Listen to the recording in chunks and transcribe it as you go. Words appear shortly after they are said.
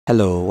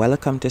Hello,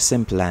 welcome to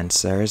Simple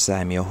Answers.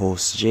 I'm your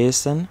host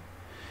Jason.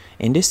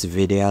 In this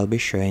video, I'll be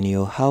showing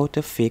you how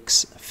to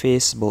fix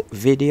Facebook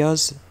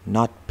videos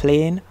not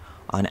playing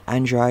on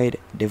Android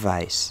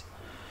device.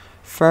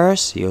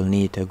 First, you'll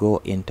need to go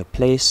into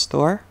Play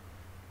Store.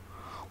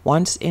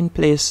 Once in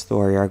Play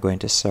Store, you're going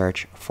to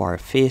search for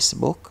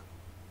Facebook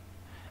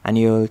and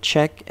you'll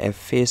check if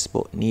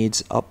Facebook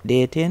needs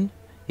updating.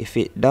 If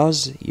it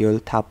does, you'll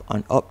tap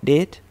on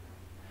Update.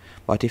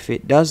 But if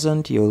it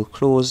doesn't, you'll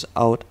close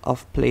out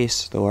of Play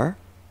Store.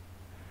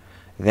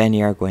 Then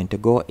you're going to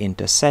go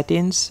into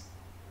Settings.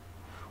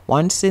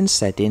 Once in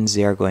Settings,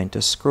 you're going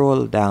to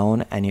scroll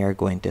down and you're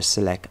going to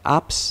select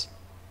Apps.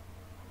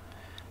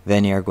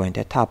 Then you're going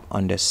to tap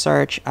on the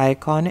search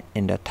icon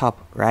in the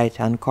top right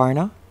hand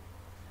corner.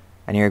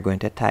 And you're going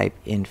to type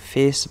in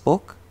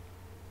Facebook.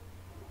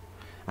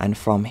 And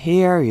from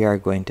here, you're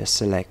going to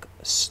select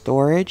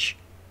Storage.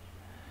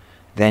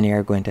 Then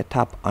you're going to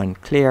tap on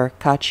Clear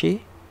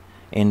Cache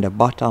in the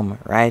bottom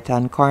right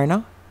hand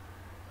corner,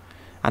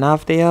 and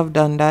after you have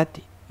done that,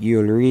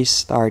 you'll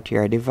restart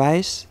your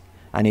device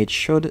and it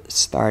should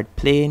start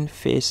playing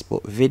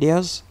Facebook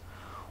videos.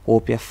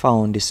 Hope you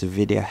found this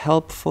video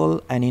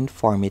helpful and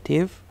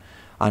informative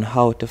on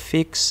how to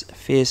fix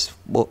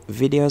Facebook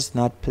videos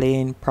not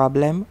playing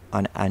problem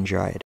on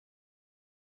Android.